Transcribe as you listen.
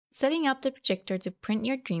Setting up the projector to print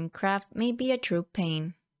your dream craft may be a true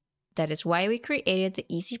pain. That is why we created the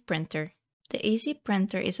Easy Printer. The Easy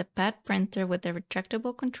Printer is a pad printer with a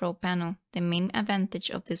retractable control panel. The main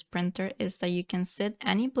advantage of this printer is that you can set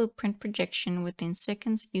any blueprint projection within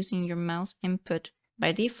seconds using your mouse input.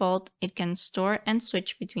 By default, it can store and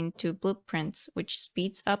switch between two blueprints, which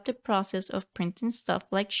speeds up the process of printing stuff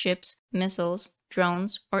like ships, missiles,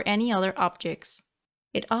 drones, or any other objects.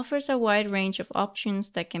 It offers a wide range of options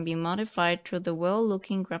that can be modified through the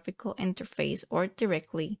well-looking graphical interface or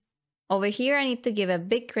directly. Over here, I need to give a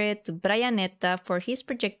big credit to Brianetta for his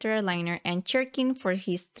projector aligner and Cherkin for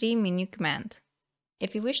his 3-menu command.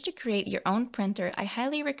 If you wish to create your own printer, I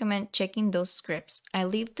highly recommend checking those scripts. I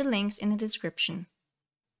leave the links in the description.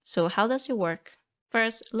 So how does it work?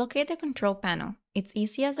 First, locate the control panel. It's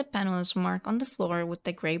easy as the panel is marked on the floor with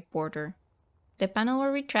the gray border. The panel will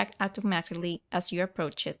retract automatically as you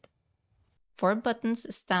approach it. 4 buttons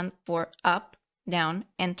stand for Up, Down,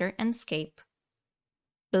 Enter, and Escape.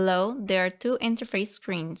 Below, there are 2 interface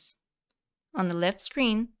screens. On the left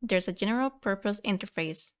screen, there's a general purpose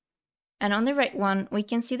interface. And on the right one, we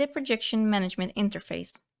can see the projection management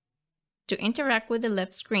interface. To interact with the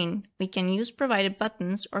left screen, we can use provided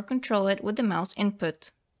buttons or control it with the mouse input.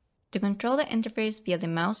 To control the interface via the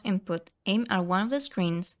mouse input, aim at one of the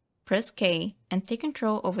screens, press K, and take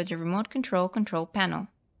control over the remote control panel.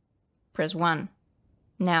 Press 1.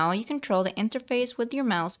 Now you control the interface with your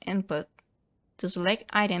mouse input. To select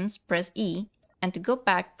items, press E, and to go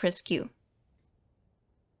back, press Q.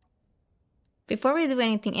 Before we do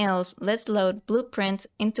anything else, let's load blueprints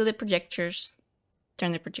into the projectors.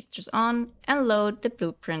 Turn the projectors on and load the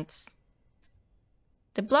blueprints.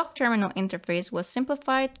 The block terminal interface was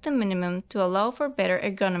simplified to the minimum to allow for better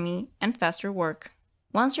ergonomy and faster work.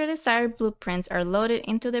 Once your desired blueprints are loaded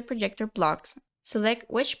into the projector blocks, select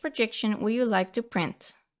which projection would you like to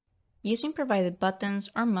print. Using provided buttons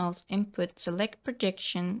or mouse input, select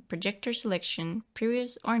projection, projector selection,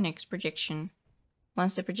 previous or next projection.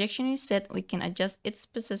 Once the projection is set, we can adjust its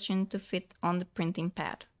position to fit on the printing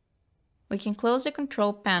pad. We can close the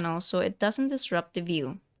control panel so it doesn't disrupt the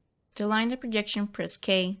view. To align the projection, press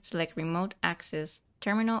K, select Remote Access,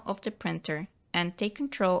 Terminal of the printer, and take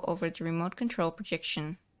control over the remote control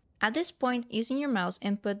projection. At this point, using your mouse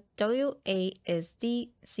input WASD,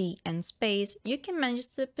 C, and space, you can manage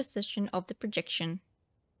the position of the projection.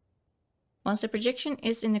 Once the projection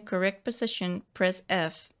is in the correct position, press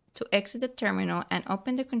F to exit the terminal and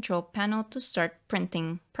open the control panel to start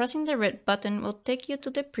printing. Pressing the red button will take you to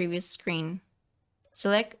the previous screen.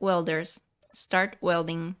 Select Welders. Start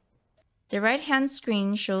welding. The right-hand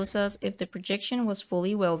screen shows us if the projection was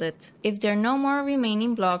fully welded. If there are no more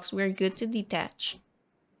remaining blocks, we are good to detach.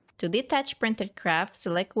 To detach printed craft,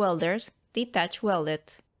 select Welders, Detach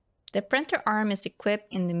Welded. The printer arm is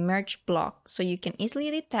equipped in the Merge block, so you can easily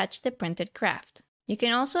detach the printed craft. You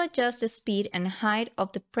can also adjust the speed and height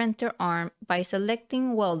of the printer arm by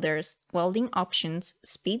selecting Welders, Welding Options,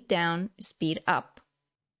 Speed Down, Speed Up.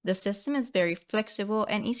 The system is very flexible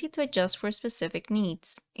and easy to adjust for specific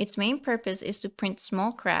needs. Its main purpose is to print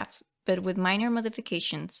small crafts, but with minor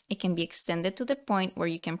modifications. It can be extended to the point where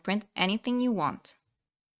you can print anything you want.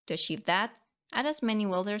 To achieve that, add as many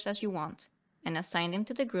welders as you want, and assign them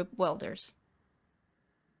to the group Welders.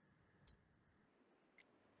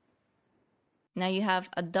 Now you have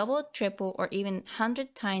a double, triple, or even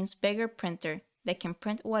 100 times bigger printer that can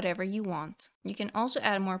print whatever you want. You can also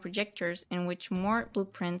add more projectors in which more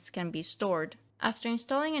blueprints can be stored. After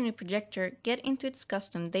installing a new projector, get into its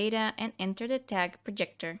custom data and enter the tag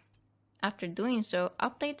projector. After doing so,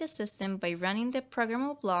 update the system by running the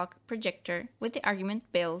programmable block projector with the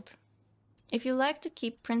argument build. If you like to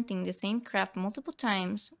keep printing the same craft multiple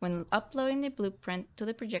times when uploading the blueprint to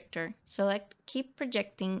the projector, select Keep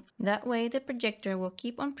Projecting. That way the projector will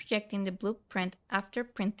keep on projecting the blueprint after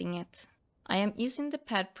printing it. I am using the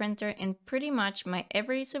pad printer in pretty much my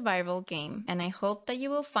every survival game, and I hope that you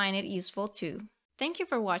will find it useful too. Thank you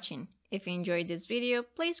for watching. If you enjoyed this video,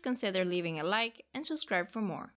 please consider leaving a like and subscribe for more.